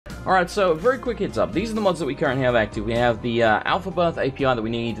Alright, so very quick heads up. These are the mods that we currently have active. We have the Afterbirth API that we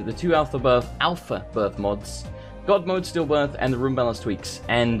need, the two Afterbirth mods, Godmode Stillbirth, and the room balance tweaks,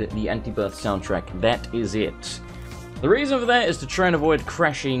 and the anti-birth soundtrack. That is it. The reason for that is to try and avoid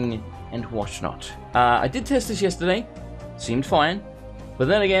crashing and whatnot. I did test this yesterday. Seemed fine. But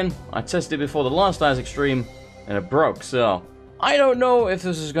then again, I tested it before the last Isaac stream, and it broke, so I don't know if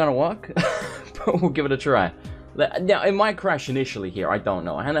this is gonna work, but we'll give it a try. Now, it might crash initially here, I don't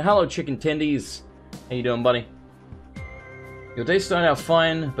know. And hello, Chicken Tendies. How you doing, buddy? Your day started out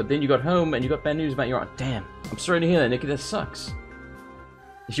fine, but then you got home and you got bad news about your... Damn, I'm sorry to hear that, Nicky, that sucks.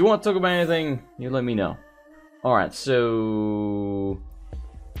 If you want to talk about anything, you let me know. Alright, so...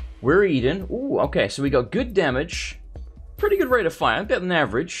 we're eating. Ooh, okay, so we got good damage. Pretty good rate of fire, better than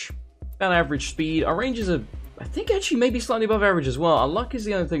average. About average speed. Our ranges are, I think, actually maybe slightly above average as well. Our luck is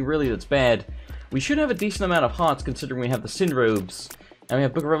the only thing really that's bad. We should have a decent amount of hearts considering we have the Sin Robes and we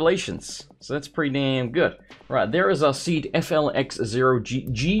have Book of Revelations. So that's pretty damn good. Right, there is our seed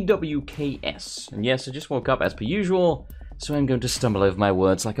FLX0GWKS. And yes, I just woke up as per usual, so I'm going to stumble over my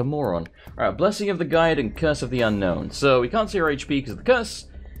words like a moron. Alright, Blessing of the Guide and Curse of the Unknown. So we can't see our HP because of the curse,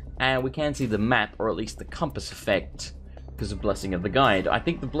 and we can see the map, or at least the compass effect, because of Blessing of the Guide. I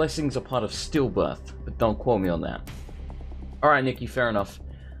think the blessings are part of Stillbirth, but don't quote me on that. Alright, Nikki, fair enough.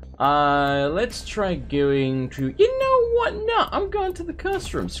 Let's try going to... You know what? No, I'm going to the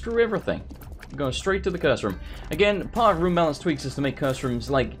curse room. Screw everything. I'm going straight to the curse room. Again, part of room balance tweaks is to make curse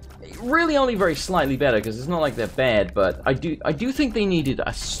rooms, like, really only very slightly better, because it's not like they're bad, but I do think they needed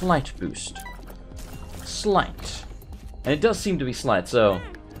a slight boost. Slight. And it does seem to be slight, so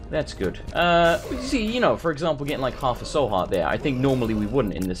that's good. See, you know, for example, getting like half a soul heart there. I think normally we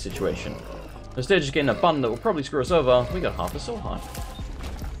wouldn't in this situation. Instead of just getting a button that will probably screw us over, we got half a soul heart.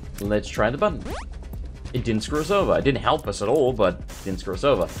 Let's try the button. It didn't screw us over. It didn't help us at all, but it didn't screw us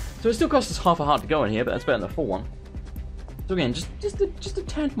over. So it still cost us half a heart to go in here, but that's better than a full one. So again, just a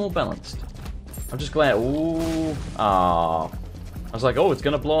tad more balanced. I'm just glad. Ooh, I was like, oh, it's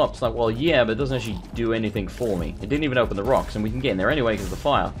gonna blow up. It's like, well, yeah, but it doesn't actually do anything for me. It didn't even open the rocks, and we can get in there anyway because of the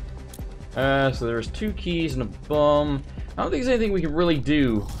fire. So there's 2 keys and a bomb. I don't think there's anything we can really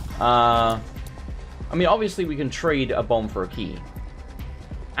do. I mean, obviously we can trade a bomb for a key.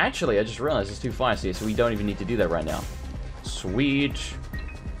 Actually, I just realized there's 2 fires here, so we don't even need to do that right now. Sweet.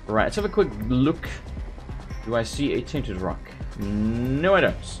 Right, let's have a quick look. Do I see a tinted rock? No, I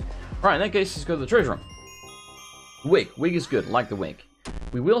don't. Right, in that case, let's go to the treasure room. Wig. Wig is good. Like the wig.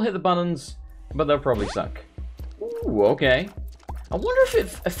 We will hit the buttons, but they'll probably suck. Ooh, okay. I wonder if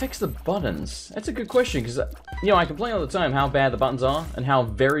it affects the buttons. That's a good question, because, you know, I complain all the time how bad the buttons are, and how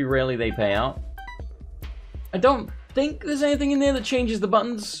very rarely they pay out. I don't think there's anything in there that changes the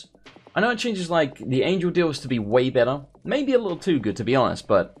buttons. I know it changes, like, the angel deals to be way better. Maybe a little too good, to be honest,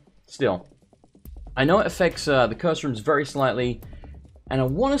 but still. I know it affects the curse rooms very slightly, and I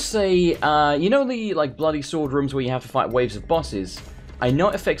want to say, you know the, like, bloody sword rooms where you have to fight waves of bosses? I know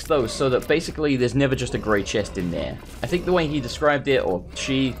it affects those, so that basically there's never just a grey chest in there. I think the way he described it, or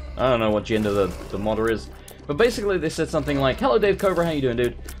she, I don't know what gender the modder is, but basically they said something like, hello Dave Cobra, how you doing,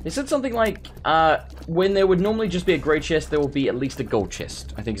 dude? They said something like, when there would normally just be a grey chest, there will be at least a gold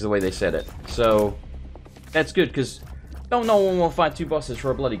chest, I think is the way they said it. So, that's good, because no one will fight 2 bosses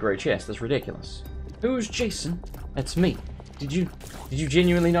for a bloody grey chest, that's ridiculous. Who's Jason? That's me. Did you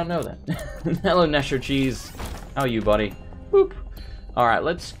genuinely not know that? Hello Nacho Cheese, how are you, buddy? Boop. Alright,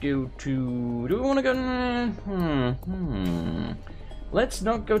 let's go to... Do we want to go... Let's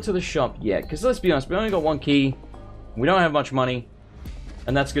not go to the shop yet, because let's be honest, we only got 1 key, we don't have much money,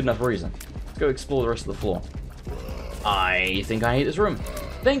 and that's good enough reason. Let's go explore the rest of the floor. I think I hate this room.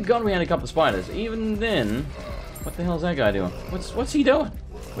 Thank God we had a couple of spiders. Even then, what the hell is that guy doing? What's he doing?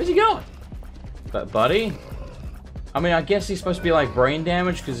 Where's he going? But buddy? I mean, I guess he's supposed to be like brain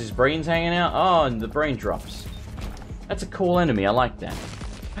damage because his brain's hanging out. Oh, and the brain drops. That's a cool enemy, I like that.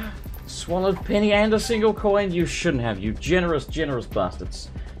 Swallowed penny and a single coin? You shouldn't have, you generous, generous bastards.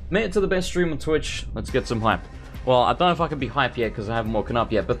 Made it to the best stream on Twitch. Let's get some hype. Well, I don't know if I can be hype yet because I haven't woken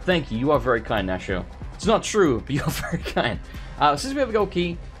up yet, but thank you. You are very kind, Nasho. It's not true, but you're very kind. Since we have a gold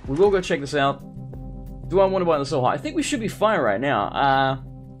key, we will go check this out. Do I want to buy the soul heart? I think we should be fine right now.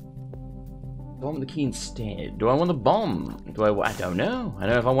 Do I want the key instead? Do I want the bomb? I don't know. I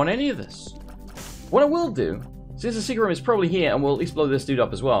don't know if I want any of this. What I will do, since the secret room is probably here, and we'll at least blow this dude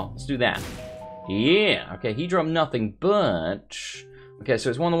up as well. Let's do that. Yeah. Okay, he dropped nothing, but... Okay,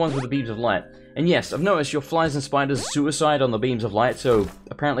 so it's one of the ones with the beams of light. And yes, I've noticed your flies and spiders suicide on the beams of light, so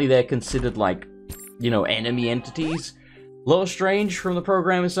apparently they're considered, like, you know, enemy entities. A little strange from the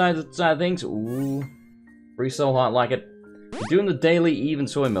programming side of things. Ooh. Free soul heart, like it. We're doing the daily even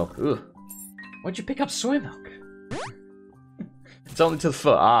soy milk. Ugh. Why'd you pick up soy milk? It's only to the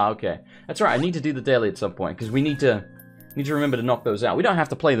foot. Ah, okay. That's right, I need to do the daily at some point, because we need to remember to knock those out. We don't have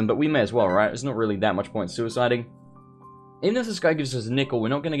to play them, but we may as well, right? There's not really that much point suiciding. Even if this guy gives us a nickel, we're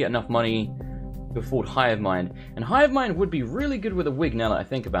not going to get enough money to afford Hive Mind. And Hive Mind would be really good with a wig now that I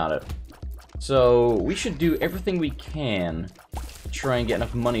think about it. So, we should do everything we can to try and get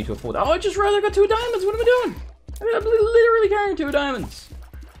enough money to afford... Oh, I just realized I got 2 diamonds! What am I doing? I mean, I'm literally carrying 2 diamonds!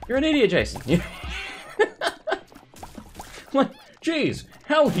 You're an idiot, Jason. Like, jeez,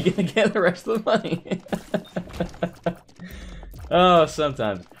 how are we gonna get the rest of the money? Oh,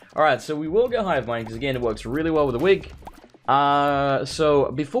 sometimes. Alright, so we will get Hive Mind, because again, it works really well with a wig.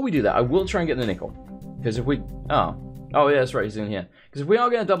 So, before we do that, I will try and get the nickel. Because if we... Oh, yeah, that's right, he's in here. Because if we are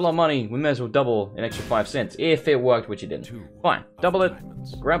going to double our money, we may as well double an extra 5 cents. If it worked, which it didn't. Fine, double it,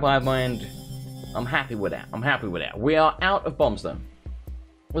 grab Hive Mind. I'm happy with that. I'm happy with that. We are out of bombs, though.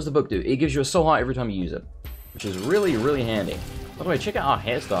 What does the book do? It gives you a soul heart every time you use it. Which is really, really handy. By the way, check out our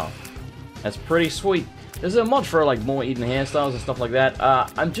hairstyle. That's pretty sweet. There's a mod for, like, more Eden hairstyles and stuff like that.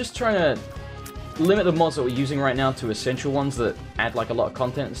 I'm just trying to limit the mods that we're using right now to essential ones that add, like, a lot of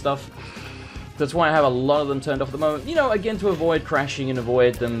content and stuff. That's why I have a lot of them turned off at the moment. You know, again, to avoid crashing and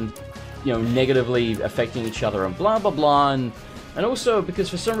avoid them, you know, negatively affecting each other and blah, blah, blah. And also, because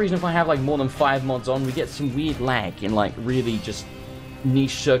for some reason, if I have, like, more than 5 mods on, we get some weird lag in, like, really just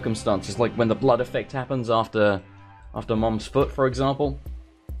niche circumstances. Like, when the blood effect happens after Mom's foot, for example.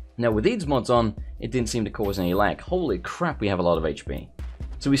 Now, with these mods on, it didn't seem to cause any lag. Holy crap, we have a lot of HP.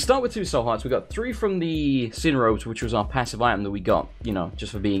 So we start with 2 soul hearts. We got 3 from the Sin Robes, which was our passive item that we got, you know,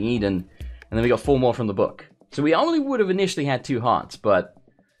 just for being Eden. And then we got 4 more from the book. So we only would have initially had 2 hearts, but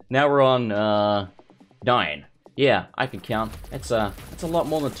now we're on 9. Yeah, I can count. That's a lot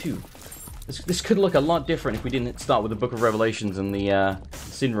more than 2. This could look a lot different if we didn't start with the Book of Revelations and the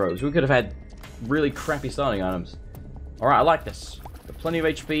Sin Robes. We could have had really crappy starting items. Alright, I like this. Got plenty of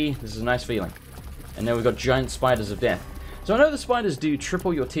HP. This is a nice feeling. And now we've got giant spiders of death. So I know the spiders do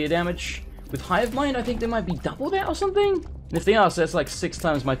triple your tier damage. With Hive Mind, I think they might be double that or something. And if they are, so that's like 6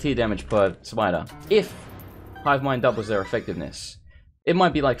 times my tier damage per spider. If Hive Mind doubles their effectiveness. It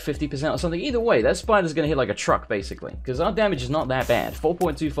might be like 50% or something. Either way, that spider's going to hit like a truck, basically. Because our damage is not that bad.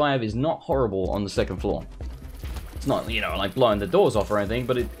 4.25 is not horrible on the 2nd floor. It's not, you know, like blowing the doors off or anything,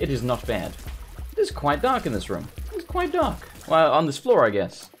 but it is not bad. It is quite dark in this room. It's quite dark. Well, on this floor, I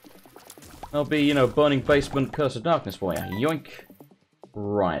guess. That'll be, you know, burning basement, curse of darkness for you. Yoink.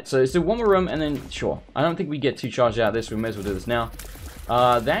 Right, so let's do 1 more room, and then, sure. I don't think we get too charged out of this. We may as well do this now.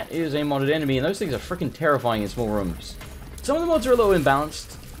 That is a modded enemy, and those things are freaking terrifying in small rooms. Some of the mods are a little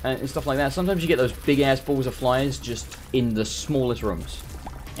imbalanced, and stuff like that. Sometimes you get those big-ass balls of flies just in the smallest rooms.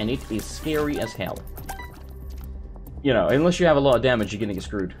 And it is scary as hell. You know, unless you have a lot of damage, you're gonna get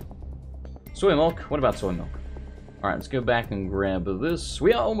screwed. Soy milk? What about soy milk? Alright, let's go back and grab this.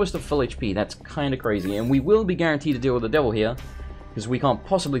 We are almost at full HP. That's kind of crazy. And we will be guaranteed to deal with the devil here. Because we can't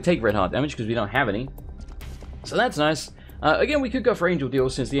possibly take red heart damage because we don't have any. So that's nice. Again, we could go for angel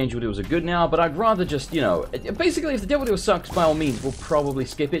deals since the angel deals are good now. But I'd rather just, you know... Basically, if the devil deal sucks, by all means, we'll probably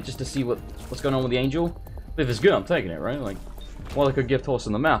skip it just to see what's going on with the angel. But if it's good, I'm taking it, right? Like, well, I could gift horse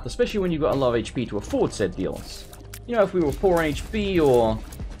in the mouth. Especially when you've got a lot of HP to afford said deals. You know, if we were poor on HP or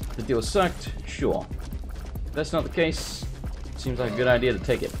the deal sucked, sure. If that's not the case, seems like a good idea to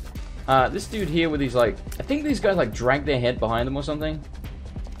take it. This dude here with these, like... I think these guys, like, drag their head behind them or something.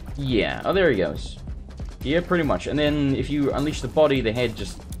 Yeah. Oh, there he goes. Yeah, pretty much. And then if you unleash the body, the head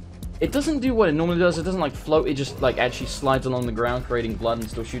just... It doesn't do what it normally does. It doesn't, like, float. It just, like, actually slides along the ground, creating blood and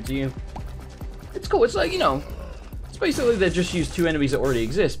still shoots at you. It's cool. It's like, you know... It's basically they just use 2 enemies that already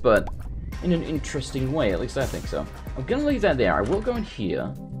exist, but in an interesting way. At least I think so. I'm gonna leave that there. I will go in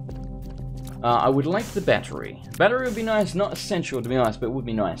here. I would like the battery. Battery would be nice. Not essential, to be honest, but it would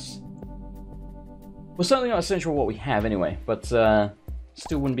be nice. Well, certainly not essential what we have, anyway. But,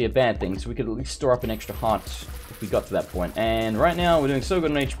 still wouldn't be a bad thing, so we could at least store up an extra heart if we got to that point. And right now, we're doing so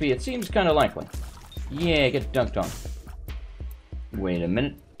good on HP, it seems kind of likely. Yeah, get dunked on. Wait a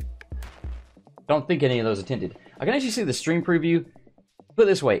minute. Don't think any of those are tinted. I can actually see the stream preview. Put it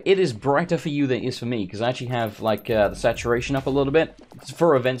this way, it is brighter for you than it is for me, because I actually have, like, the saturation up a little bit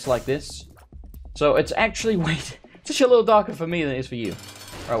for events like this. So it's actually, it's actually a little darker for me than it is for you.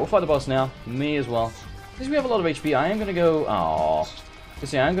 Alright, we'll fight the boss now. Me as well. Since we have a lot of HP, I am going to go... Aww.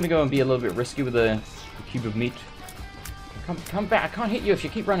 I'm going to go and be a little bit risky with the cube of meat. Come back. I can't hit you if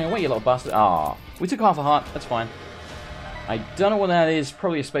you keep running away, you little bastard. Aww. We took half a heart. That's fine. I don't know what that is.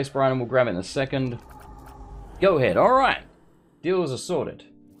 Probably a spacebar item. We'll grab it in a second. Go ahead. Alright. Deals are sorted.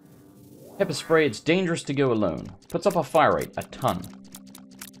 Pepper spray, it's dangerous to go alone. Puts up our fire rate, a ton.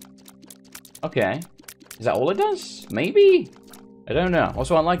 Okay. Is that all it does? Maybe? I don't know.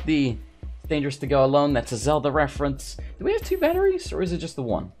 Also, I like the dangerous to go alone. That's a Zelda reference. Do we have 2 batteries, or is it just the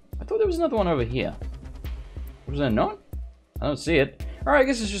one? I thought there was another one over here. Was there not? I don't see it. Alright, I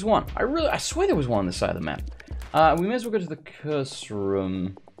guess it's just one. I swear there was one on this side of the map. We may as well go to the curse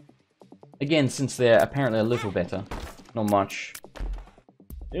room. Again, since they're apparently a little better. Not much.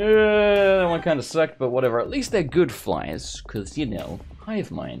 Yeah, that one kind of sucked, but whatever. At least they're good flyers, because, you know,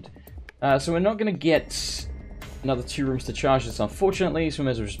 hive mind. So we're not going to get another 2 rooms to charge this, unfortunately, so we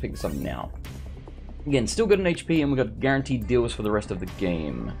may as well just pick this up now. Again, still good in HP, and we've got guaranteed deals for the rest of the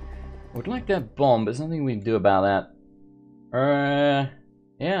game. I would like that bomb, but there's nothing we can do about that.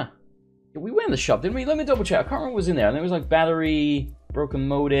 Yeah. We went in the shop, didn't we? Let me double check. I can't remember what was in there. I think it was like battery, broken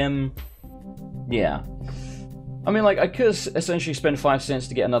modem. Yeah. I mean, like, I could essentially spend 5 cents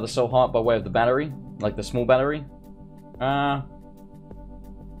to get another soul heart by way of the battery. Like the small battery. Tempted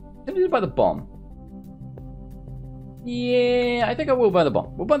to buy the bomb. Yeah, I think I will buy the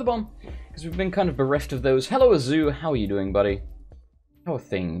bomb. We'll buy the bomb, because we've been kind of bereft of those. Hello, Azu. How are you doing, buddy? How are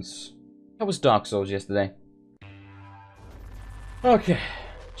things? How was Dark Souls yesterday? Okay.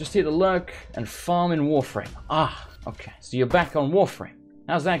 Just here to lurk and farm in Warframe. Ah, okay. So you're back on Warframe.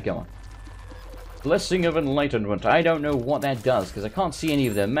 How's that going? Blessing of Enlightenment. I don't know what that does, because I can't see any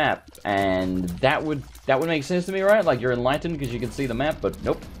of the map, and that would make sense to me, right? Like, you're enlightened because you can see the map, but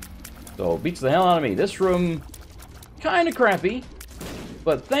nope. So, beats the hell out of me. This room, kind of crappy,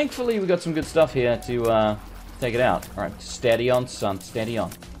 but thankfully we got some good stuff here to take it out. Alright, steady on, son. Steady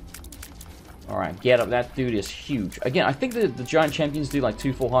on. Alright, get up. That dude is huge. Again, I think the giant champions do like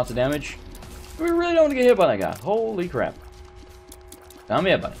 2 full hearts of damage. We really don't want to get hit by that guy. Holy crap. Come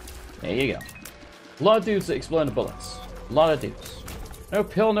here, buddy. There you go. A lot of dudes that explode into bullets. A lot of dudes. No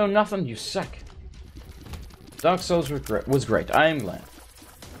pill, no nothing. You suck. Dark Souls was great. I am glad.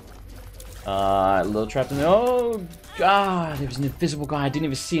 A little trapped in there. Oh, God. There was an invisible guy. I didn't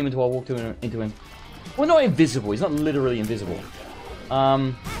even see him until I walked into him. Well, not invisible. He's not literally invisible.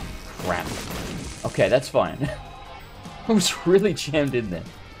 Crap. Okay, that's fine. I was really jammed in there.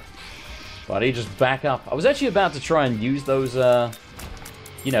 Buddy, just back up. I was actually about to try and use those,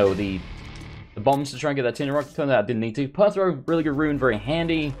 you know, the bombs to try and get that tin rock. Turned out I didn't need to. Perthrow, really good rune, very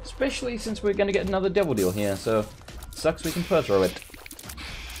handy. Especially since we're going to get another devil deal here. So, sucks we can Perthrow it.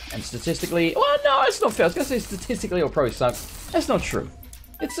 And statistically... Well, no, it's not fair. I was going to say statistically it'll probably suck. That's not true.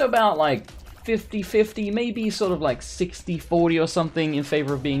 It's about, like, 50-50, maybe sort of like 60-40 or something in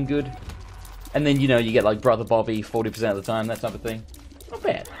favor of being good. And then, you know, you get, like, Brother Bobby 40% of the time, that type of thing. Not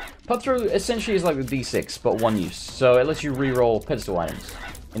bad. Put-through essentially is like the D6, but one use. So it lets you reroll pedestal items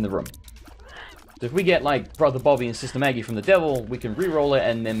in the room. So if we get, like, Brother Bobby and Sister Maggie from the devil, we can reroll it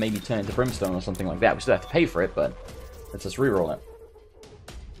and then maybe turn it into Brimstone or something like that. We still have to pay for it, but lets us reroll it.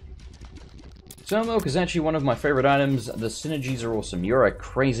 Soul Milk is actually one of my favorite items. The synergies are awesome. You're a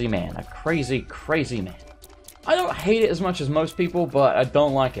crazy man. A crazy, crazy man. I don't hate it as much as most people, but I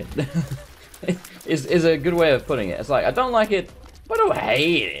don't like it. is a good way of putting it. It's like, I don't like it, but I don't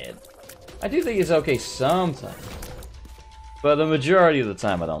hate it. I do think it's okay sometimes. But the majority of the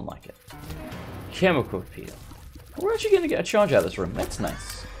time, I don't like it. Chemical Peel. We're actually going to get a charge out of this room. That's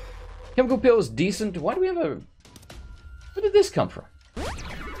nice. Chemical Peel is decent. Why do we have a... Where did this come from?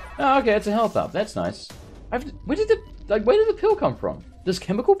 Oh, okay, it's a health up. That's nice. Where did the pill come from? Does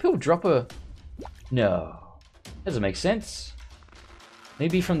Chemical Peel drop a... No. Doesn't make sense.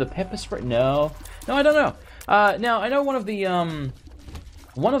 Maybe from the pepper spray? No. No, I don't know. Now, I know one of the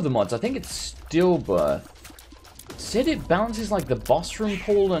mods, I think it's Stillbirth, said it balances like the boss room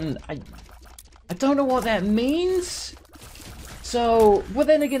pool, and I don't know what that means. So, well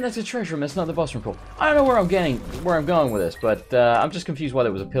then again, that's a treasure room, that's not the boss room pool. I don't know where I'm going with this, but I'm just confused why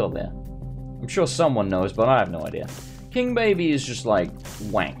there was a pill there. I'm sure someone knows, but I have no idea. King Baby is just like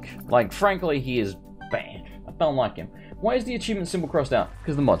wank. Like, frankly, he is bad. I don't like him. Why is the achievement symbol crossed out?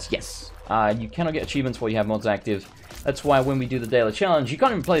 Because of the mods, yes. You cannot get achievements while you have mods active. That's why when we do the daily challenge, you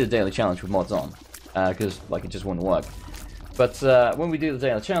can't even play the daily challenge with mods on. Because, like, it just wouldn't work. But when we do the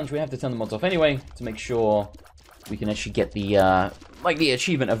daily challenge, we have to turn the mods off anyway to make sure we can actually get the, like, the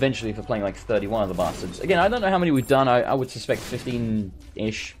achievement eventually for playing, like, 31 of the bastards. Again, I don't know how many we've done. I would suspect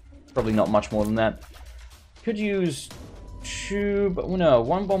 15-ish. Probably not much more than that. Could use two, but no,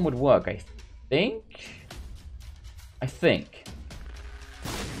 one bomb would work, I think.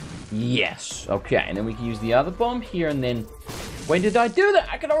 Yes. Okay, and then we can use the other bomb here, and then... When did I do that?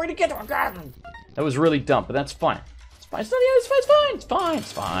 I can already get... Oh, God. That was really dumb, but that's fine. It's fine. It's not... It's fine. It's fine.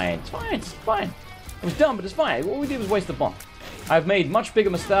 It's fine. It's fine. It's fine. It's fine. It was dumb, but it's fine. All we did was waste the bomb. I've made much bigger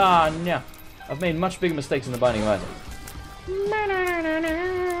mistakes. No. I've made much bigger mistakes in the Binding of Isaac.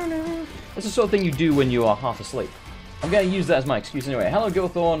 That's the sort of thing you do when you are half asleep. I'm going to use that as my excuse anyway. Hello,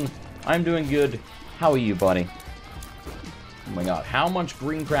 Gilthorn. I'm doing good. How are you, buddy? Oh my god. How much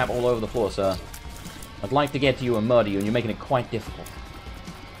green crap all over the floor, sir? I'd like to get to you and murder you, and you're making it quite difficult.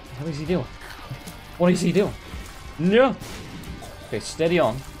 What the hell is he doing? What is he doing? No! Okay, steady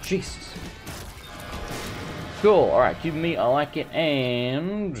on. Jesus. Cool. Alright, cube meat. I like it.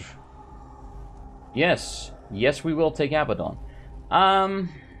 And... Yes. Yes, we will take Abaddon. I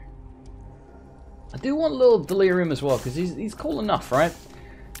do want a little delirium as well, because he's cool enough, right?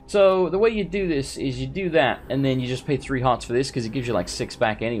 So, the way you do this is you do that, and then you just pay 3 hearts for this, because it gives you like 6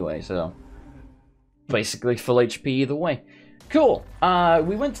 back anyway, so... Basically full HP either way. Cool.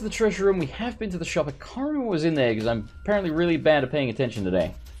 We went to the treasure room. We have been to the shop. I can't remember what was in there, because I'm apparently really bad at paying attention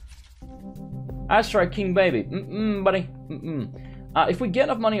today. Astro King Baby. Buddy. If we get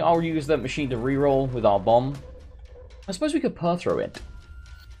enough money, I'll use that machine to reroll with our bomb. I suppose we could throw it.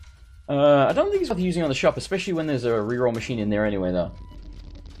 I don't think it's worth using on the shop, especially when there's a reroll machine in there anyway, though.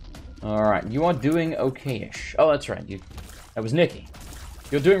 Alright, you are doing okay-ish. Oh, that's right. That was Nikki.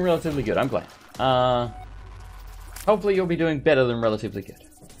 You're doing relatively good. I'm glad. Hopefully you'll be doing better than relatively good.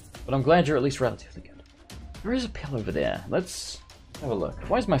 But I'm glad you're at least relatively good. There is a pill over there. Let's have a look.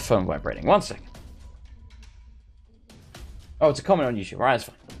 Why is my phone vibrating? 1 second. Oh, it's a comment on YouTube. Alright, that's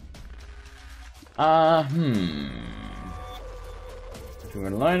fine.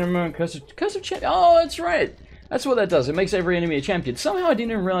 Curse of Champion. Oh, that's right. That's what that does. It makes every enemy a champion. Somehow I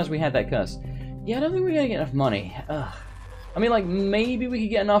didn't even realize we had that curse. Yeah, I don't think we're gonna get enough money. I mean, like, maybe we could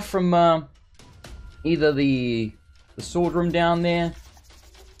get enough from either the sword room down there,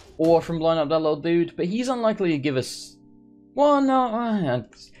 or from blowing up that little dude. But he's unlikely to give us... Well, no,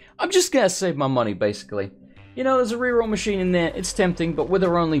 I'm just gonna save my money, basically. You know, there's a reroll machine in there. It's tempting, but with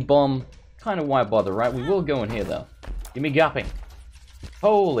our only bomb, kind of why bother, right? We will go in here, though. Give me gapping.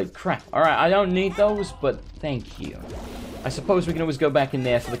 Holy crap. Alright, I don't need those, but thank you. I suppose we can always go back in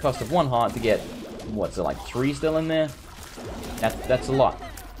there for the cost of 1 heart to get... What's it, like 3 still in there? That's a lot.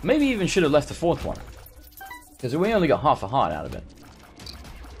 Maybe even should have left the 4th one. Because we only got half a heart out of it.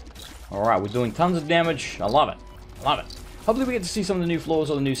 Alright, we're doing tons of damage. I love it. I love it. Hopefully we get to see some of the new floors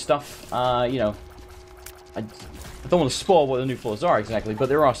or the new stuff. You know... I don't want to spoil what the new floors are exactly, but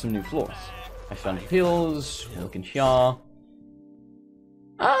there are some new floors. I found pills. We're looking here.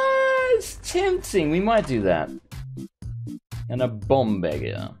 It's tempting. We might do that. And a bomb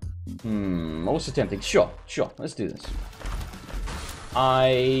beggar. Also tempting. Sure. Let's do this.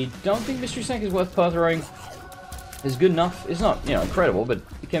 I don't think Mystery Snack is worth throwing. It's good enough. It's not, you know, incredible, but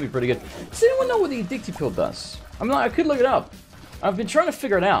it can be pretty good. Does anyone know what the Addictive Pill does? I mean, I could look it up. I've been trying to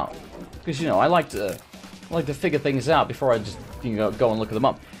figure it out. Because, you know, I like to figure things out before I just, you know, go and look them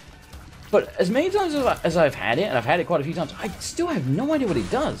up. But as many times as I've had it, and I've had it quite a few times, I still have no idea what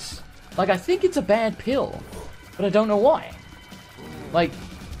it does. Like, I think it's a bad pill, but I don't know why. Like,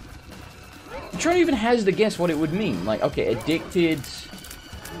 I'm trying to even hazard a guess what it would mean. Like, okay, addicted...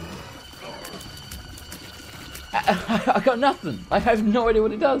 I got nothing. I have no idea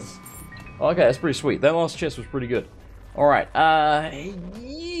what it does. Okay, that's pretty sweet. That last chest was pretty good. Alright, yeah,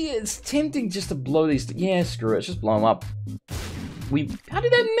 it's tempting just to blow these... Yeah, screw it, let's just blow them up. How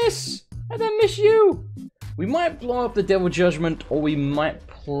did that miss? How did that miss you? We might blow up the Devil Judgment, or we might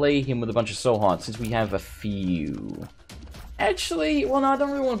play him with a bunch of soul hearts, since we have a few. Actually, well, no, I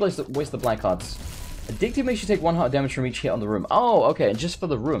don't really want to waste the black hearts. Addictive makes you take 1 heart damage from each hit on the room. Oh, okay, just for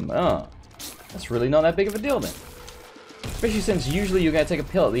the room. Oh, that's really not that big of a deal then. Especially since usually you're going to take a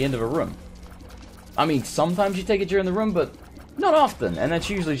pill at the end of a room. I mean, sometimes you take it during the room, but not often, and that's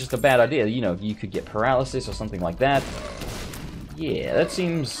usually just a bad idea. You know, you could get paralysis or something like that. Yeah, that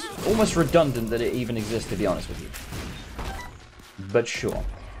seems almost redundant that it even exists, to be honest with you. But sure.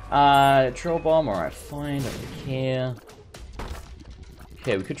 Troll bomb, alright, fine, don't really care.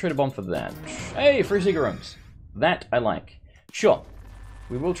 Okay, we could trade a bomb for that. Hey, free secret rooms. That I like. Sure.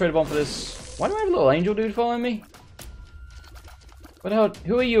 We will trade a bomb for this. Why do I have a little angel dude following me? What the hell?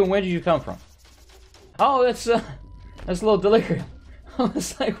 Who are you and where did you come from? Oh, that's a little delirium. I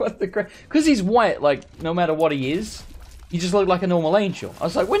was like, what the crap? Because he's white, like, no matter what he is, he just looked like a normal angel. I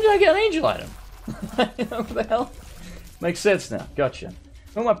was like, when did I get an angel item? What the hell? Makes sense now. Gotcha.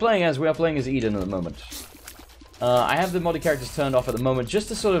 Who am I playing as? We are playing as Eden at the moment. I have the modded characters turned off at the moment, just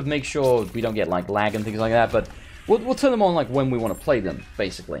to sort of make sure we don't get, like, lag and things like that, but we'll turn them on, like, when we want to play them,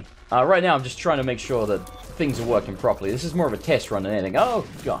 basically. Right now, I'm just trying to make sure that things are working properly. This is more of a test run than anything. Oh,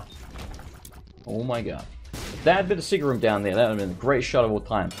 God. Oh, my God. That bit of secret room down there, that would have been a great shot of all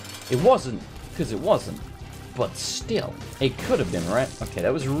time. It wasn't, because it wasn't, but still. It could have been, right? Okay,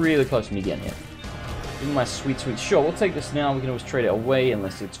 that was really close to me getting it. Give me my sweet, sweet. Sure, we'll take this now. We can always trade it away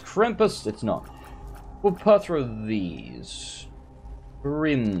unless it's Krampus. It's not. We'll put through these.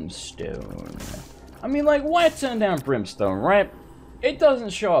 Brimstone. I mean, like, why turn down Brimstone, right? It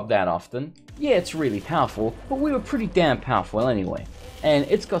doesn't show up that often. Yeah, it's really powerful, but we were pretty damn powerful anyway. And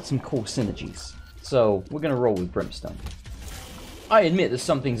it's got some cool synergies. So, we're going to roll with Brimstone. I admit there's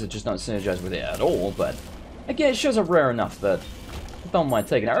some things that just don't synergize with it at all, but again, it shows up rare enough that I don't mind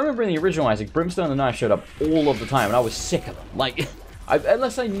taking it. I remember in the original Isaac, Brimstone and Knife showed up all of the time, and I was sick of them. Like,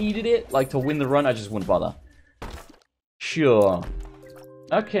 unless I needed it, like, to win the run, I just wouldn't bother. Sure.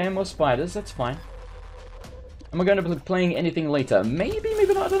 Okay, more spiders, that's fine. Am I going to be playing anything later? Maybe,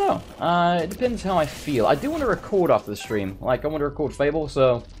 maybe not, I don't know. It depends how I feel. I do want to record after the stream. Like, I want to record Fable,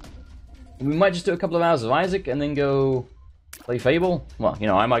 so we might just do a couple of hours of Isaac and then go play Fable. Well, you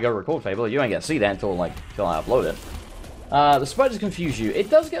know, I might go record Fable. You ain't going to see that until I upload it. The spiders confuse you. It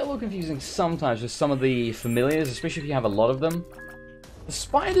does get a little confusing sometimes with some of the familiars, especially if you have a lot of them. The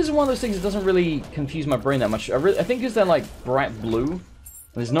spiders are one of those things that doesn't really confuse my brain that much. I think because they're like bright blue.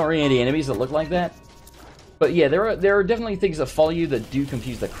 There's not really any enemies that look like that. But yeah, there are definitely things that follow you that do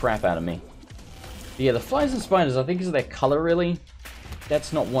confuse the crap out of me. But yeah, the flies and spiders, I think because of their color, really,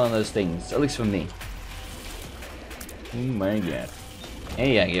 that's not one of those things, at least for me. Oh my god.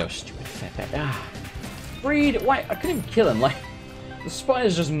 Hey, you stupid fat bag. Ah. Breed, why? I couldn't even kill him. Like, the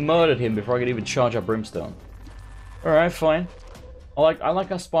spiders just murdered him before I could even charge up Brimstone. Alright, fine. I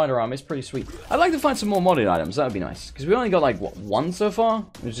like our spider arm, it's pretty sweet. I'd like to find some more modded items, that would be nice. Because we only got like, what, one so far?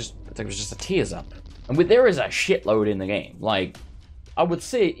 It was just a tears up. And there is a shitload in the game. Like, I would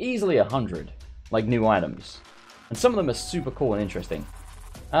say easily 100, like, new items. And some of them are super cool and interesting.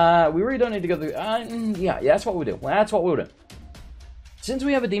 We really don't need to go through... yeah, that's what we'll do. That's what we'll do. Since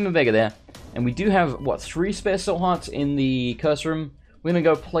we have a Demon Beggar there, and we do have, what, 3 spare soul hearts in the curse room, we're going to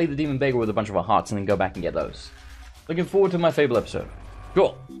go play the Demon Beggar with a bunch of our hearts and then go back and get those. Looking forward to my Fable episode.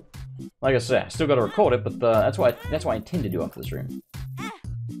 Cool. Like I said, I still got to record it, but that's what I intend to do after the stream.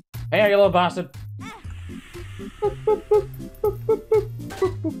 Hey, you little bastard!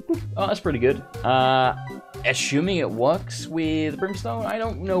 Oh, that's pretty good. Assuming it works with Brimstone, I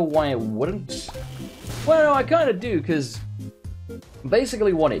don't know why it wouldn't. Well, no, I kind of do, because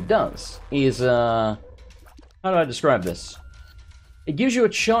basically what it does is, how do I describe this? It gives you a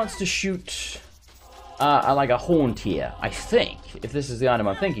chance to shoot, like a horn tier, I think, if this is the item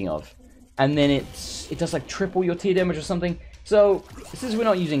I'm thinking of. And then it does like triple your tier damage or something. So, since we're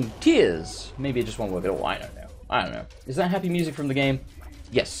not using tiers, maybe it just won't work at all. I don't know. Is that happy music from the game?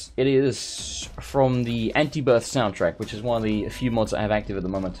 Yes, it is from the Afterbirth soundtrack, which is one of the few mods I have active at the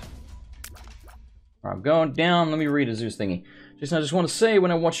moment. Alright, I'm going down. Let me read a Zeus thingy. I just want to say, when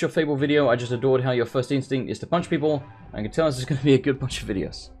I watched your Fable video, I just adored how your first instinct is to punch people. I can tell this is going to be a good bunch of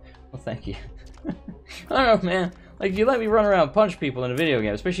videos. Well, thank you. I don't know, man. Like, you let me run around and punch people in a video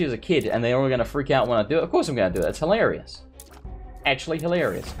game, especially as a kid, and they're all going to freak out when I do it. Of course I'm going to do it. It's hilarious. Actually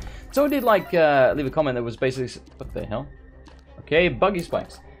hilarious. So I did, like, leave a comment that was basically... What the hell? Okay, buggy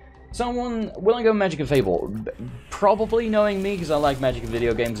spikes. Someone... Will I go Magic and Fable? Probably, knowing me, because I like Magic in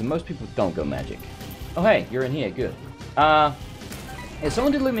video games, and most people don't go Magic. Oh, hey, you're in here. Good. Yeah,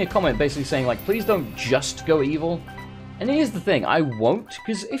 someone did leave me a comment basically saying, like, please don't just go evil. And here's the thing, I won't,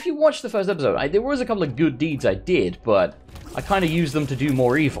 because if you watch the first episode, there was a couple of good deeds I did, but I kind of used them to do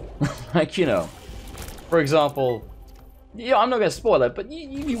more evil. Like, you know, for example... Yeah, I'm not going to spoil it, but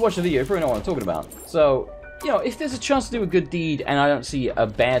you watch the video, you probably know what I'm talking about. So, you know, if there's a chance to do a good deed and I don't see a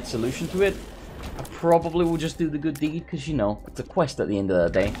bad solution to it, I probably will just do the good deed, because, you know, it's a quest at the end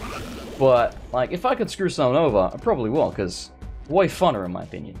of the day. But, like, if I could screw someone over, I probably will, because way funner, in my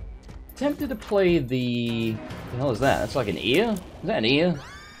opinion. Tempted to play the... What the hell is that? That's like an ear? Is that an ear?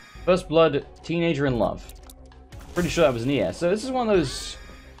 First Blood, Teenager in Love. Pretty sure that was an ear. So this is one of those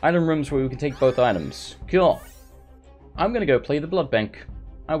item rooms where we can take both items. Cool. I'm gonna go play the blood bank.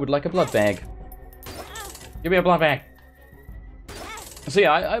 I would like a blood bag. Give me a blood bag. So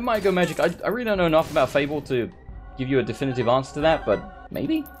yeah, I might go Magic. I really don't know enough about Fable to give you a definitive answer to that, but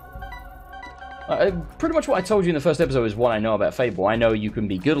maybe? Pretty much what I told you in the first episode is what I know about Fable. I know you can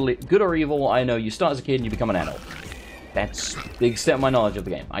be good or evil. I know you start as a kid and you become an adult. That's the extent of my knowledge of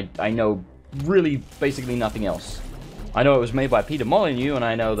the game. I know really basically nothing else. I know it was made by Peter Molyneux, and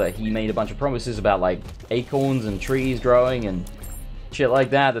I know that he made a bunch of promises about, like, acorns and trees growing and shit like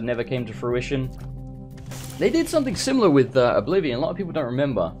that never came to fruition. They did something similar with Oblivion. A lot of people don't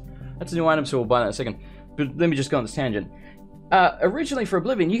remember. That's a new item, so we'll buy that in a second. But let me just go on this tangent. Originally for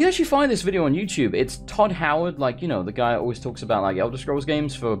Oblivion, you can actually find this video on YouTube. It's Todd Howard, like, you know, the guy that always talks about, like, Elder Scrolls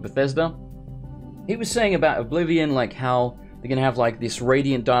games for Bethesda. he was saying about Oblivion, like how they're gonna have like this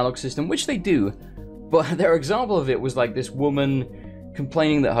radiant dialogue system, which they do, but their example of it was like this woman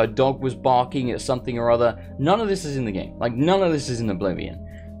complaining that her dog was barking at something or other. None of this is in the game. Like, none of this is in Oblivion.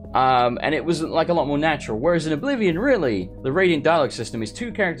 And it was like a lot more natural. Whereas in Oblivion, really, the radiant dialogue system is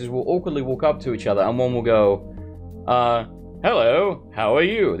two characters will awkwardly walk up to each other, and one will go, hello, how are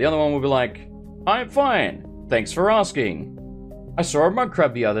you? The other one will be like, I'm fine, thanks for asking. I saw a mud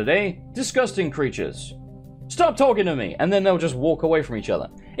crab the other day. Disgusting creatures. Stop talking to me! And then they'll just walk away from each other.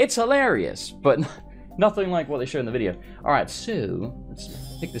 It's hilarious, but nothing like what they show in the video. Alright, so, let's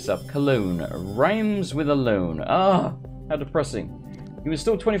pick this up. Cologne. Rhymes with alone. Ah, how depressing. You were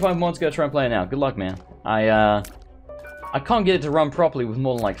still 25 mods ago, try and play it now. Good luck, man. I can't get it to run properly with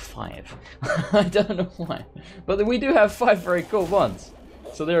more than like 5. I don't know why. But we do have 5 very cool mods.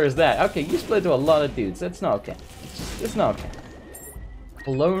 So there is that. Okay, you split to a lot of dudes. That's not okay. It's not okay.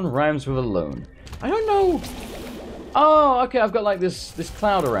 Alone rhymes with alone. I don't know. Oh, okay, I've got like this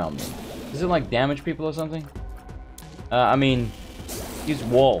cloud around me. Does it like damage people or something? I mean, use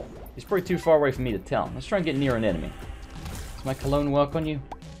wall. He's probably too far away for me to tell. Let's try and get near an enemy. Does my cologne work on you?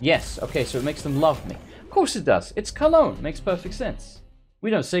 Yes. Okay, so it makes them love me. Of course it does. It's cologne. Makes perfect sense. We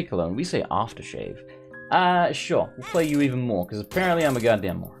don't say cologne. We say aftershave. Sure. We'll play you even more, because apparently I'm a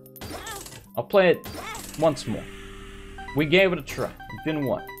goddamn more. I'll play it once more. We gave it a try. It didn't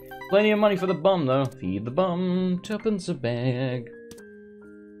work. Plenty of money for the bum, though. Feed the bum. Tuppence a bag.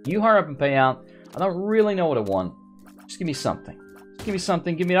 You hurry up and pay out. I don't really know what I want. Just give me something. Just give me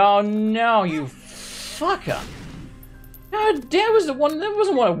something. Give me... Oh, no, you fucker. God damn, that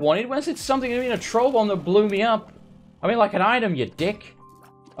wasn't what I wanted. When I said something, I mean a troll bomb that blew me up. I mean like an item, you dick.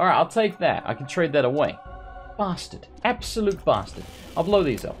 Alright, I'll take that. I can trade that away. Bastard. Absolute bastard. I'll blow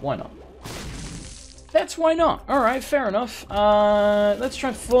these up. Why not? That's why not. Alright, fair enough. Let's try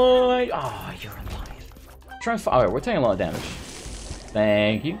and fight... Oh, you're alive. Try and fight... Alright, we're taking a lot of damage.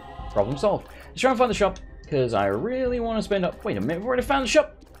 Thank you. Problem solved. Let's try and find the shop, because I really want to spend up... Wait a minute, we've already found the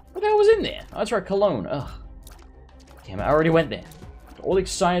shop. What the hell was in there? Oh, that's right, cologne. Ugh. Damn it, I already went there. All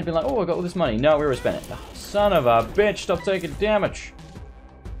excited, being like, oh, I got all this money. No, we already spent it. Oh, son of a bitch, stop taking damage.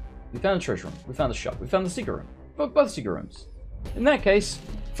 We found the treasure room. We found the shop. We found the secret room. Both secret rooms. In that case,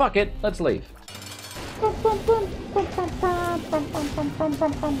 fuck it, let's leave.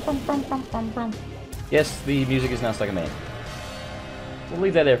 Yes, the music is now stuck in me. We'll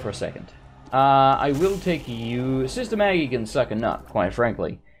leave that there for a second. I will take you. Sister Maggie can suck a nut, quite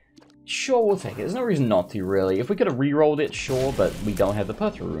frankly. Sure, we'll take it. There's no reason not to, really. If we could have re-rolled it, sure, but we don't have the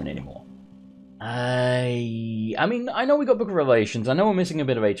Perthra rune anymore. I mean, I know we got Book of Revelations. I know we're missing a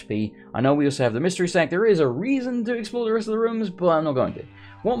bit of HP. I know we also have the Mystery Sack. There is a reason to explore the rest of the rooms, but I'm not going to.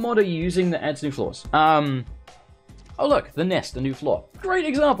 What mod are you using that adds new floors? Oh, look, the Nest, a new floor. Great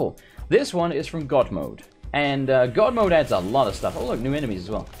example. This one is from Godmode. And Godmode adds a lot of stuff. Oh, look, new enemies as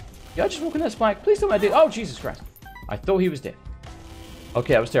well. Did I just walk in that spike? Please tell me I did. Oh, Jesus Christ. I thought he was dead.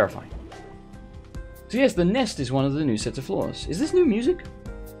 Okay, that was terrifying. So yes, the Nest is one of the new sets of floors. Is this new music?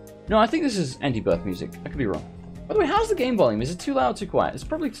 No, I think this is anti-birth music. I could be wrong. By the way, how's the game volume? Is it too loud or too quiet? It's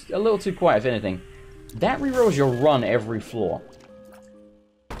probably a little too quiet, if anything. That rerolls your run every floor.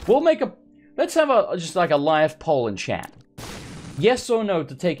 We'll make a... Let's have just like a live poll in chat. Yes or no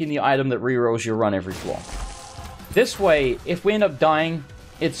to taking the item that rerolls your run every floor. This way, if we end up dying,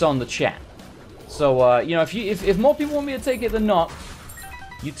 it's on the chat. So, you know, if more people want me to take it than not,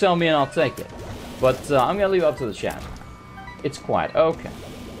 you tell me and I'll take it. But I'm going to leave it up to the chat. It's quiet. Okay.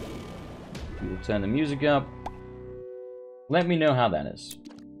 We'll turn the music up. Let me know how that is.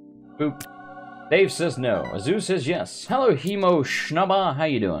 Boop. Dave says no. Azu says yes. Hello, Hemo Schnubba. How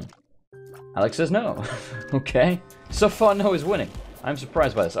you doing? Alex says no. Okay. So far, no is winning. I'm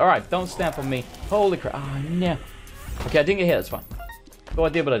surprised by this. Alright, don't stamp on me. Holy crap. Oh, no. Okay, I didn't get hit. That's fine. Though I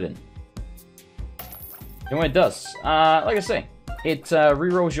did, but I didn't. And what it does, like I say, it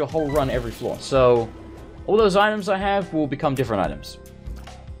rerolls your whole run every floor. So, all those items I have will become different items.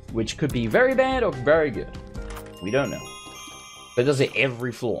 Which could be very bad or very good. We don't know. But it does it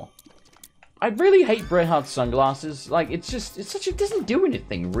every floor. I really hate Bret Hart's sunglasses. Like, it doesn't do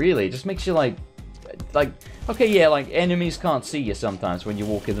anything, really. It just makes you, like, okay, yeah, like, enemies can't see you sometimes when you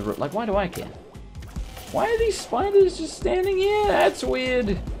walk in the room. Like, why do I care? Why are these spiders just standing here? That's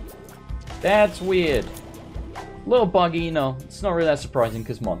weird. That's weird. A little buggy, no. It's not really that surprising,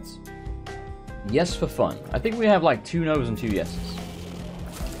 because mods. Yes for fun. I think we have, like, 2 no's and 2 yeses.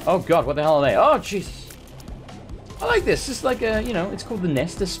 Oh, God, what the hell are they? Oh, Jesus. I like this. It's like a, you know, it's called the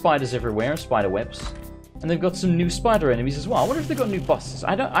Nest. There's spiders everywhere, spider webs. And they've got some new spider enemies as well. I wonder if they've got new bosses.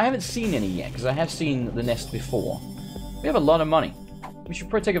 I haven't seen any yet, because I have seen the Nest before. We have a lot of money. We should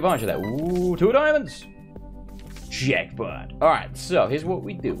probably take advantage of that. Ooh, 2 diamonds! Jackpot. Alright, so here's what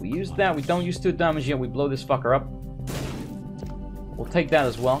we do. We use that. We don't use 2 diamonds yet. We blow this fucker up. We'll take that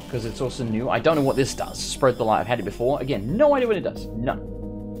as well, because it's also new. I don't know what this does. Spread the light. I've had it before. Again, no idea what it does. None.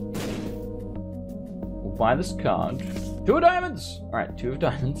 We'll buy this card. 2 diamonds! Alright, 2 of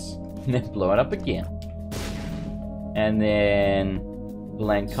diamonds. And then blow it up again. And then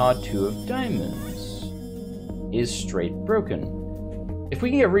blank card, 2 of diamonds. Is straight broken. If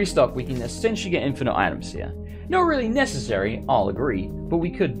we can get restock, we can essentially get infinite items here. Not really necessary, I'll agree, but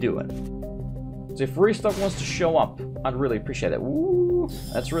we could do it. So if restock wants to show up, I'd really appreciate that. Ooh,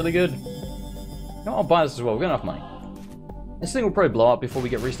 that's really good. No, I'll buy this as well. We've got enough money. This thing will probably blow up before we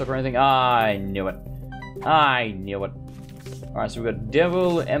get restock or anything. I knew it. I knew it. Alright, so we've got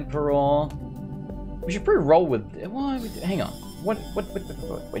Devil, Emperor. We should probably roll with... Well, hang on. Wait.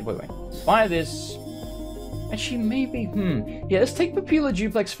 Buy this. Actually, maybe... Yeah, let's take Popular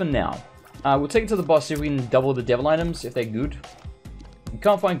Duplex for now. We'll take it to the boss, see if we can double the devil items, if they're good. We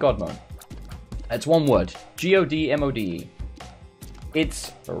can't find Godmode. That's one word. Godmode.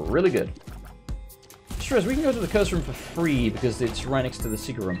 It's really good. Sure, we can go to the curse room for free, because it's right next to the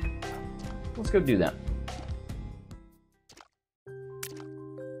secret room. Let's go do that.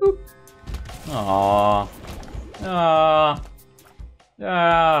 Boop.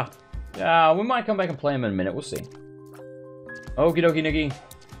 We might come back and play him in a minute. We'll see. Okie dokie Nicky.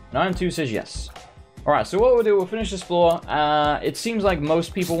 9-2 says yes. Alright, so what we'll do, we'll finish this floor. It seems like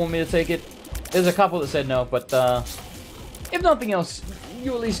most people want me to take it. There's a couple that said no, but if nothing else,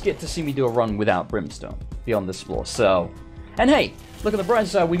 you at least get to see me do a run without Brimstone beyond this floor. So, and hey, look at the bright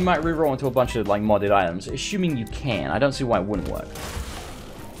side, we might reroll into a bunch of like modded items, assuming you can. I don't see why it wouldn't work.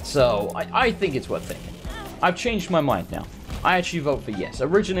 So, I think it's worth taking. I've changed my mind now. I actually vote for yes.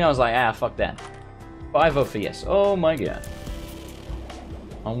 Originally I was like, fuck that. But I vote for yes. Oh my god.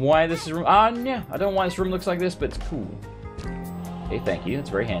 On why this is room... yeah, I don't know why this room looks like this, but it's cool. Okay, thank you. That's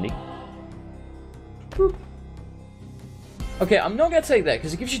very handy. Boop. Okay, I'm not going to take that,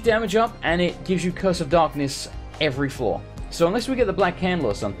 because it gives you damage up, and it gives you Curse of Darkness every floor. So unless we get the black candle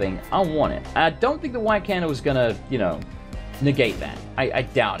or something, I want it. I don't think the white candle is going to, you know, negate that. I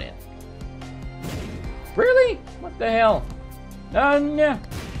doubt it. Really? What the hell? No.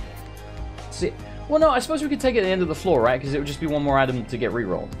 See... Well, no, I suppose we could take it at the end of the floor, right? Because it would just be one more item to get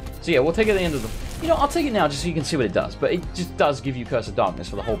rerolled. So yeah, we'll take it at the end of the... You know, I'll take it now just so you can see what it does. But it just does give you Curse of Darkness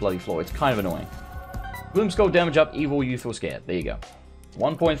for the whole bloody floor. It's kind of annoying. Gloom Skull, damage up, evil, youthful, scared. There you go.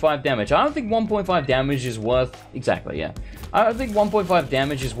 1.5 damage. I don't think 1.5 damage is worth... Exactly, yeah. I don't think 1.5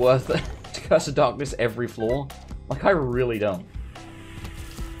 damage is worth Curse of Darkness every floor. Like, I really don't.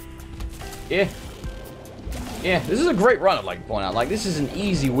 Yeah. Yeah, this is a great run, I'd like to point out. Like, this is an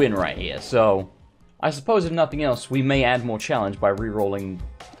easy win right here, so... I suppose if nothing else, we may add more challenge by re-rolling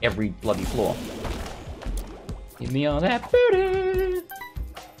every bloody floor. Give me all that booty!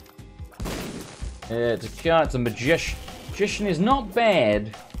 It's a card, it's a magician. Magician is not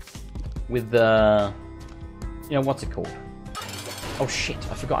bad with the... You know, what's it called? Oh shit,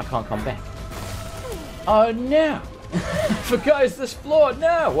 I forgot I can't come back. Oh no! I forgot it's this floor,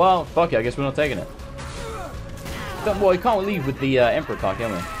 no! Well, fuck it, I guess we're not taking it. Well, you can't leave with the Emperor card,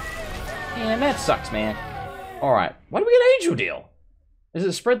 can we? Man, that sucks, man. Alright. Why do we get Angel Deal? Is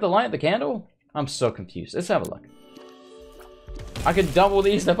it spread the light, the candle? I'm so confused. Let's have a look. I could double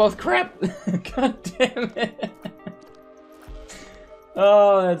these. They're both crap. God damn it.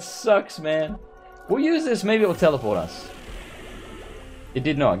 Oh, that sucks, man. We'll use this. Maybe it'll teleport us. It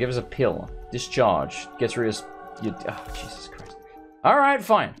did not. Give us a pill. Discharge. Gets rid of... Oh, Jesus Christ. Alright,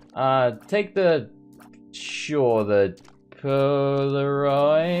 fine. Take the... Sure, the...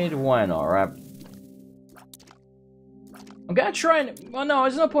 Polaroid? Why not, right? I'm gonna try and... Well, no,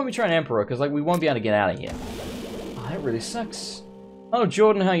 there's no point in me trying Emperor, because, like, we won't be able to get out of here. Oh, that really sucks. Oh,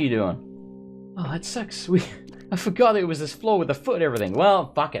 Jordan, how you doing? Oh, that sucks. I forgot it was this floor with the foot and everything.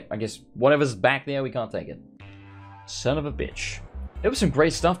 Well, fuck it. I guess whatever's back there, we can't take it. Son of a bitch. There was some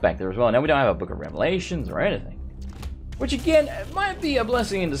great stuff back there as well. Now we don't have a Book of Revelations or anything. Which, again, might be a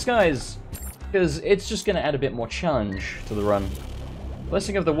blessing in disguise. Because it's just going to add a bit more challenge to the run.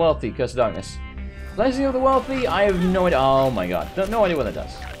 Blessing of the Wealthy, Curse of Darkness. Blessing of the Wealthy, I have no idea. Oh my god. No idea what that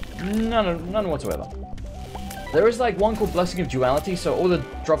does. None whatsoever. There is like one called Blessing of Duality, so all the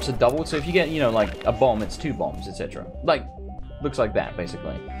drops are doubled. So if you get, you know, like a bomb, it's 2 bombs, etc. Like, looks like that,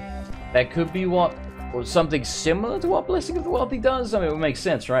 basically. That could be what, or something similar to what Blessing of the Wealthy does. I mean, it would make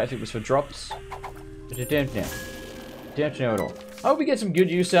sense, right? If it was for drops. But I don't know. Don't know at all. I hope we get some good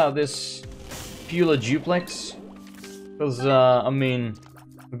use out of this Popular Duplex, because, I mean,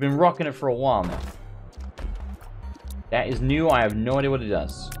 we've been rocking it for a while now. That is new. I have no idea what it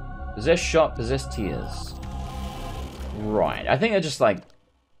does. Possess shot, possess tears. Right. I think it just, like,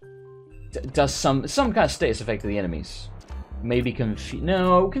 does some kind of status effect to the enemies. Maybe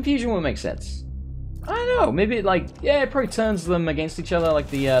no, confusion would make sense. I don't know. Maybe it, like, yeah, it probably turns them against each other, like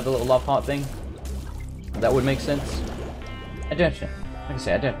the little love heart thing. That would make sense. I don't know. Like I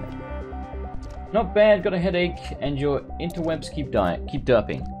say, I don't know. Not bad, got a headache, and your interwebs keep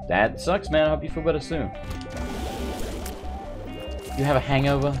derping. That sucks, man. I hope you feel better soon. You have a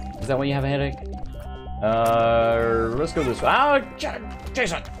hangover? Is that why you have a headache? Let's go this way. Oh,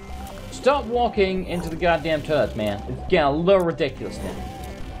 Jason! Stop walking into the goddamn turds, man. It's getting a little ridiculous now.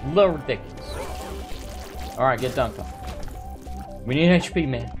 A little ridiculous. Alright, get dunked on. We need HP,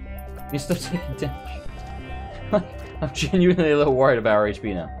 man. You stop taking damage. I'm genuinely a little worried about our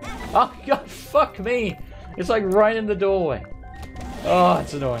HP now. Oh, God, fuck me! It's like right in the doorway. Oh,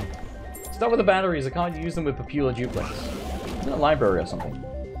 it's annoying. Start with the batteries. I can't use them with Popular Duplex. In a library or something.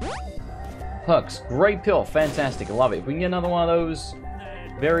 Hux, great pill. Fantastic. I love it. If we can get another one of those,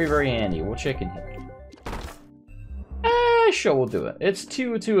 very, very handy. We'll check in here. Sure, we'll do it. It's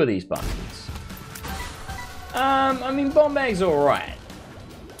two of these bastards. I mean, bomb bag's alright.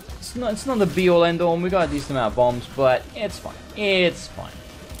 It's not the be-all, end-all, and we got a decent amount of bombs, but it's fine. It's fine.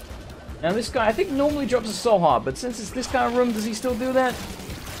 Now, this guy, I think, normally drops a soul heart, but since it's this kind of room, does he still do that?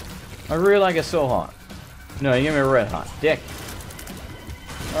 I really like a soul heart. No, you give me a red heart. Dick.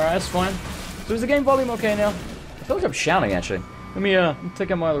 Alright, that's fine. So is the game volume okay now? I feel like I'm shouting, actually. Let me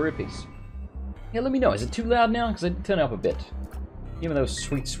take out my other earpiece. Yeah, let me know. Is it too loud now? Because I did turn it up a bit. Give me those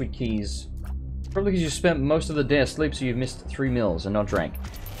sweet, sweet keys. Probably because you spent most of the day asleep, so you've missed 3 meals and not drank.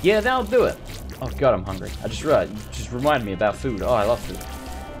 Yeah, that'll do it. Oh, God, I'm hungry. I just realized. You just reminded me about food. Oh, I love food.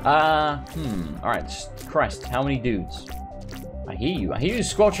 Alright, Christ, how many dudes? I hear you. I hear you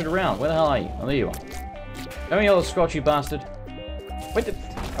squelching around. Where the hell are you? Oh, there you are. Come here, you little squelchy bastard. Wait,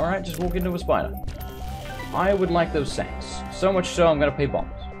 alright, just walk into a spider. I would like those sacks. So much so, I'm gonna pay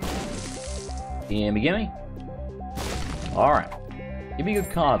bombs. Gimme. Alright. Give me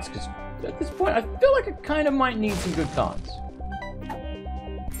good cards, because at this point, I feel like I kind of might need some good cards.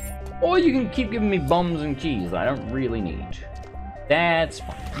 Or you can keep giving me bombs and keys that I don't really need. That's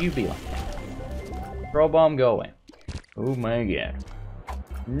fine. You be like that. Throw a bomb, go away. Oh my god.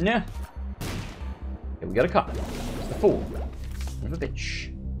 Nah. Okay, we got a card. It's the fool. Son of a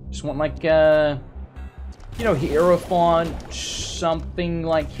bitch. Just want like, you know, hero font, something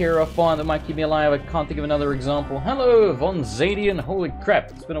like hero font that might keep me alive. I can't think of another example. Hello, Von Zadian. Holy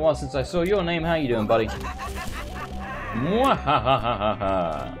crap. It's been a while since I saw your name. How you doing, buddy?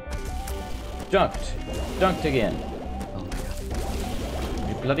 Mwahahahaha. Dunked. Dunked again. Oh my god.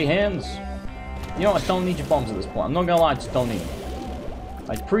 Your bloody hands. You know, I don't need your bombs at this point. I'm not gonna lie, I just don't need them.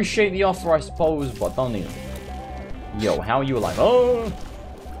 I appreciate the offer, I suppose, but don't need them. Yo, how are you alive? Oh!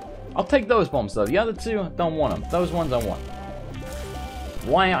 I'll take those bombs, though. The other two, don't want them. Those ones I want.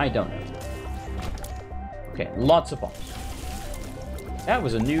 Why, I don't know. Okay, lots of bombs. That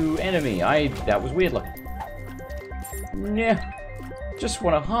was a new enemy. That was weird looking. Nah. Just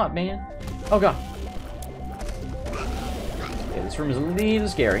want a heart, man. Oh, God. Okay, this room is a little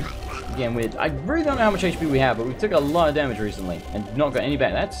scary. Again, I really don't know how much HP we have, but we took a lot of damage recently and not got any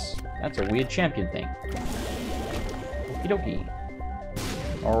back. That's a weird champion thing. Okie dokie.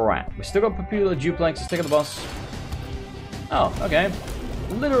 Alright, we still got Popular Duplex. Let's take out the boss. Oh, okay.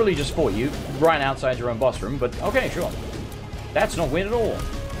 Literally just fought you right outside your own boss room, but okay, sure. That's not weird at all.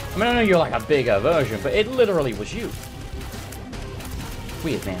 I mean, I know you're like a bigger version, but it literally was you.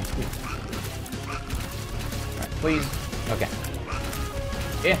 Weird, man. It's weird. Alright, please. Okay.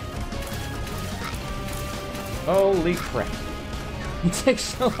 Yeah. Holy crap. It takes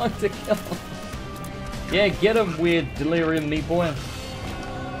so long to kill him. Yeah, get him, weird delirium meat boy.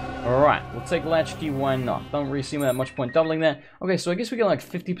 Alright, we'll take Latchkey, why not? Don't really see that much point doubling that. Okay, so I guess we get like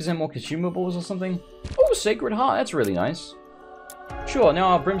 50% more consumables or something. Oh, Sacred Heart, that's really nice. Sure, now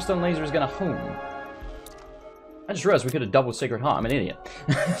our Brimstone Laser is gonna home. I just realized we could have doubled Sacred Heart, I'm an idiot.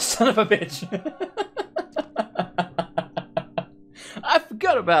 Son of a bitch. I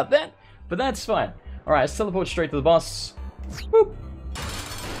forgot about that, but that's fine. Alright, let's teleport straight to the boss. Whoop.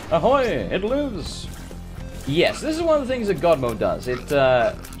 Ahoy, it lives. Yes, this is one of the things that Godmode does. It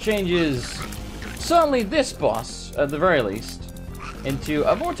changes, certainly this boss, at the very least, into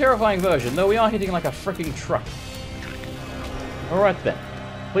a more terrifying version, though we are hitting like a freaking truck. Alright then.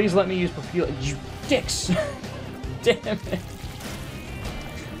 Please let me use Popular... You dicks! Damn it.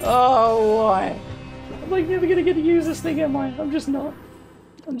 Oh, why? I'm like never gonna get to use this thing, am I? I'm just not.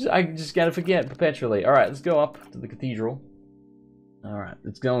 I just gotta forget perpetually. Alright, let's go up to the cathedral. Alright,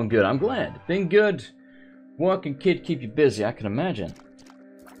 it's going good. I'm glad. Been good. Working kid keep you busy, I can imagine.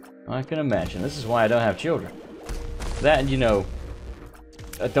 I can imagine. This is why I don't have children. That and, you know,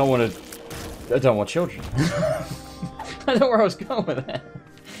 I don't want children. I don't know where I was going with that.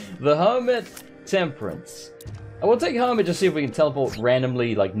 The Hermit Temperance. I will take Hermit to see if we can teleport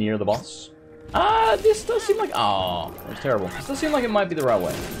randomly, like, near the boss. This does seem like... Oh, that was terrible. This does seem like it might be the right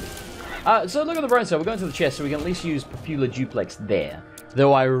way. So look at the bright side. We're going to the chest, so we can at least use Popular Duplex there.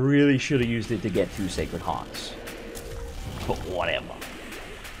 Though I really should have used it to get 2 Sacred Hearts. But whatever.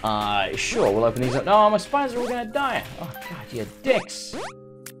 Sure, we'll open these up. No, my spiders are all gonna die. Oh, God, you dicks.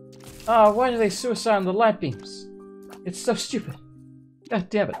 Oh, why do they suicide on the light beams? It's so stupid. God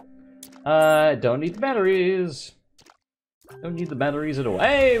damn it. Don't need the batteries. Don't need the batteries at all.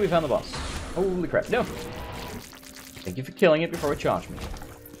 Hey, we found the boss. Holy crap. No. Thank you for killing it before it charged me.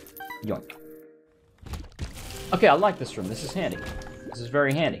 Yoink. Okay, I like this room. This is handy. This is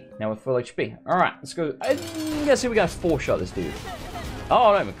very handy. Now we're full HP. Alright, let's go. I guess see we got 4-shot this dude.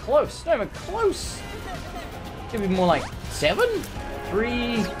 Oh, not even close. Not even close. Maybe more like 7?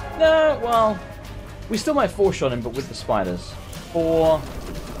 3? No, well, we still might 4-shot him, but with the spiders. 4.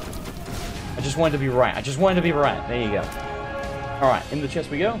 I just wanted to be right. I just wanted to be right. There you go. Alright, in the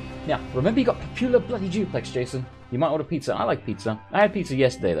chest we go. Now, remember you got Popular Bloody Duplex, Jason. You might order pizza. I like pizza. I had pizza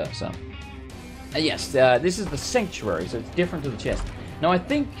yesterday, though, so. Yes, this is the Sanctuary, so it's different to the chest. Now, I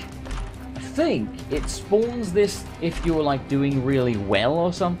think it spawns this if you're, like, doing really well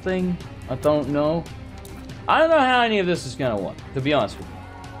or something. I don't know. I don't know how any of this is going to work, to be honest with you.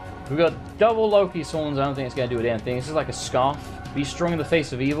 We've got double Loki swords. I don't think it's going to do a damn thing. This is like a scarf. Be strong in the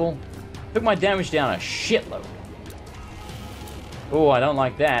face of evil. Took my damage down a shitload. Oh, I don't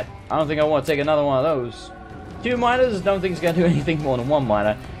like that. I don't think I want to take another one of those. 2 miners. Don't think it's going to do anything more than 1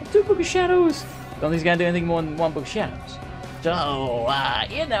 miner. 2 Book of Shadows. Don't think it's going to do anything more than 1 Book of Shadows. So,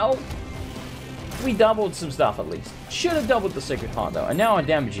 you know, we doubled some stuff at least. Should have doubled the Sacred Heart though, and now our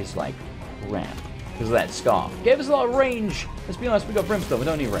damage is like crap because of that scarf. Gave us a lot of range. Let's be honest, we got Brimstone. We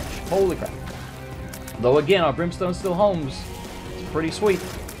don't need range. Holy crap! Though again, our Brimstone still homes. It's pretty sweet.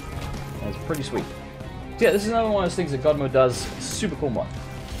 It's pretty sweet. So yeah, this is another one of those things that Godmode does. Super cool mod.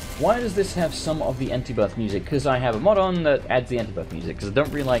 Why does this have some of the anti-birth music? Because I have a mod on that adds the anti-birth music. Because I don't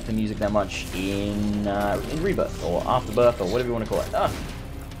really like the music that much in Rebirth or Afterbirth or whatever you want to call it.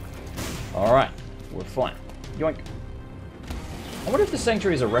 All right, we're fine. Yoink. I wonder if the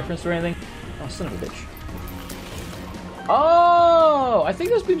Sanctuary is a reference to anything. Oh, son of a bitch. Oh, I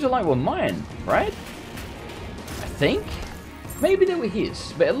think those beams of light were mine, right? I think. Maybe they were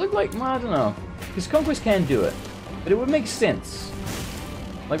his, but it looked like, well, I don't know. Because Conquest can do it, but it would make sense.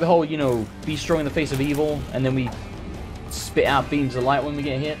 Like the whole, you know, be strong in the face of evil, and then we spit out beams of light when we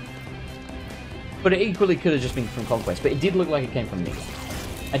get hit. But it equally could have just been from Conquest, but it did look like it came from me.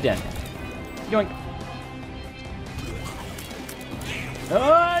 I don't know. Yoink.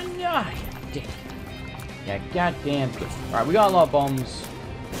 Oh, no! Dick. Yeah, goddamn good. Alright, we got a lot of bombs.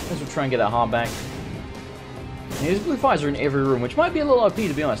 Let's try and get that heart back. And these blue fires are in every room, which might be a little OP,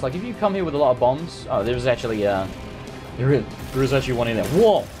 to be honest. Like, if you come here with a lot of bombs... Oh, there's actually, there is actually one in there.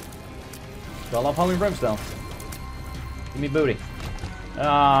 Whoa! Got a lot of homing brimstone. Give me booty.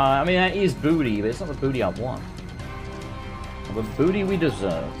 I mean, that is booty, but it's not the booty I want. The booty we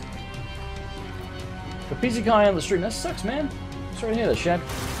deserve. The PC guy on the stream, that sucks, man. Sorry to hear that, Shad.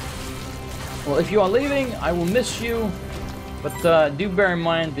 Well, if you are leaving, I will miss you. But do bear in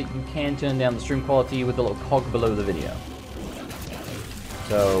mind that you can turn down the stream quality with the little cog below the video.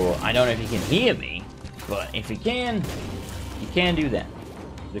 So, I don't know if you can hear me, but if you can do that.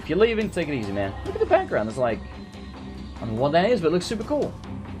 But if you're leaving, take it easy, man. Look at the background. It's like, I don't know what that is, but it looks super cool.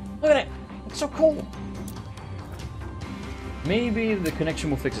 Look at it. It's so cool. Maybe the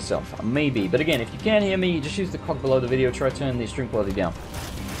connection will fix itself. Maybe. But again, if you can't hear me, just use the cog below the video. Try to turn the stream quality down.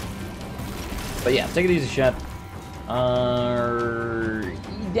 But yeah, take it easy, chat.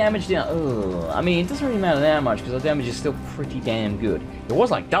 Damage down. Ugh. I mean, it doesn't really matter that much because our damage is still pretty damn good. It was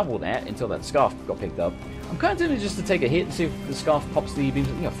like double that until that scarf got picked up. I'm kind of tempted just to take a hit and see if the scarf pops the beams.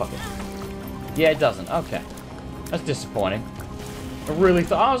 Yeah, fuck it. Yeah, it doesn't. Okay. That's disappointing. I really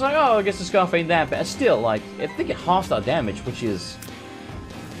thought... I was like, oh, I guess the scarf ain't that bad. Still, like, I think it halved our damage, which is...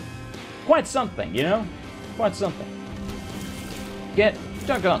 quite something, you know? Quite something. Get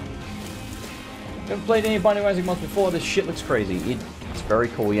junk on. Never played any Binding Rising mods before. This shit looks crazy. It's very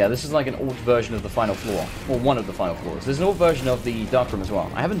cool. Yeah, this is like an alt version of the final floor. Or one of the final floors. There's an alt version of the dark room as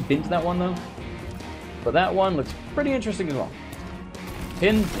well. I haven't been to that one, though. But that one looks pretty interesting as well.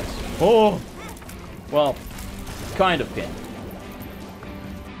 Pin. Oh! Well, kind of pin.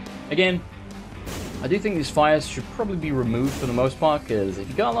 Again, I do think these fires should probably be removed for the most part, because if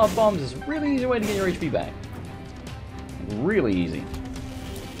you got a lot of bombs, it's a really easy way to get your HP back. Really easy.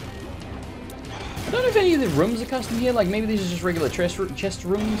 I don't know if any of the rooms are custom here, like maybe these are just regular chest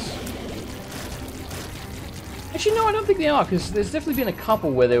rooms. Actually, no, I don't think they are, because there's definitely been a couple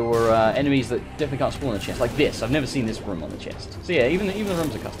where there were enemies that definitely can't spawn in the chest, like this. I've never seen this room on the chest. So yeah, even the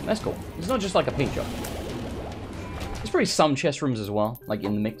rooms are custom. That's cool. It's not just like a paint job. There's probably some chest rooms as well, like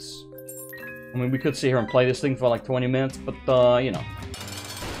in the mix. I mean, we could sit here and play this thing for like 20 minutes, but, you know.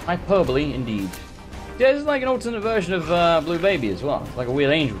 Hyperbole, indeed. There's like an alternate version of Blue Baby as well. It's like a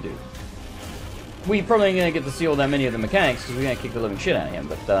weird angel dude. We probably ain't gonna get to see all that many of the mechanics, because we're gonna kick the living shit out of him,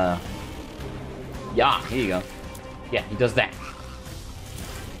 but, yeah, here you go. Yeah, he does that.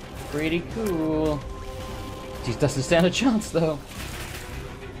 Pretty cool. He doesn't stand a chance, though.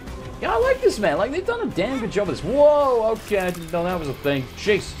 Yeah, I like this, man. Like, they've done a damn good job of this. Whoa, okay, I didn't know that was a thing.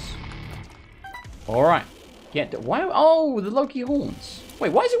 Jesus. Alright. Can't do... Why... Oh, the Loki horns.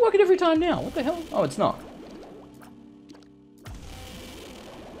 Wait, why is it working every time now? What the hell? Oh, it's not.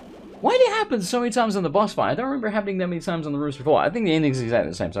 Why did it happen so many times on the boss fight? I don't remember it happening that many times on the rooms before. I think the ending's exactly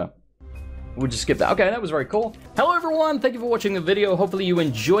the same, so... We'll just skip that. Okay, that was very cool. Hello everyone, thank you for watching the video. Hopefully you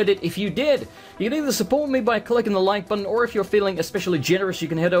enjoyed it. If you did, you can either support me by clicking the like button, or if you're feeling especially generous, you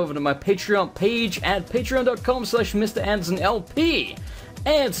can head over to my Patreon page at patreon.com/MrAndersonLP.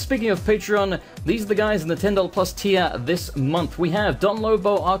 And speaking of Patreon, these are the guys in the $10 plus tier this month. We have Don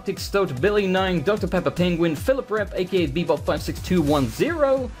Lobo, Arctic Stoat, Billy9, Dr. Pepper Penguin, Philip Rep, aka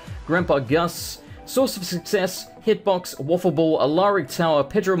Bebop56210, Grandpa Gus, Source of Success, Hitbox, Waffle Ball, Alaric Tower,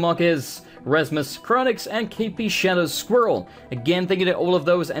 Pedro Marquez, Rasmus, Chronix, and KP Shadows Squirrel. Again, thank you to all of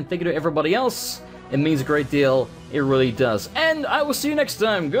those, and thank you to everybody else. It means a great deal. It really does. And I will see you next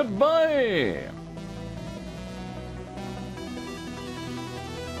time. Goodbye!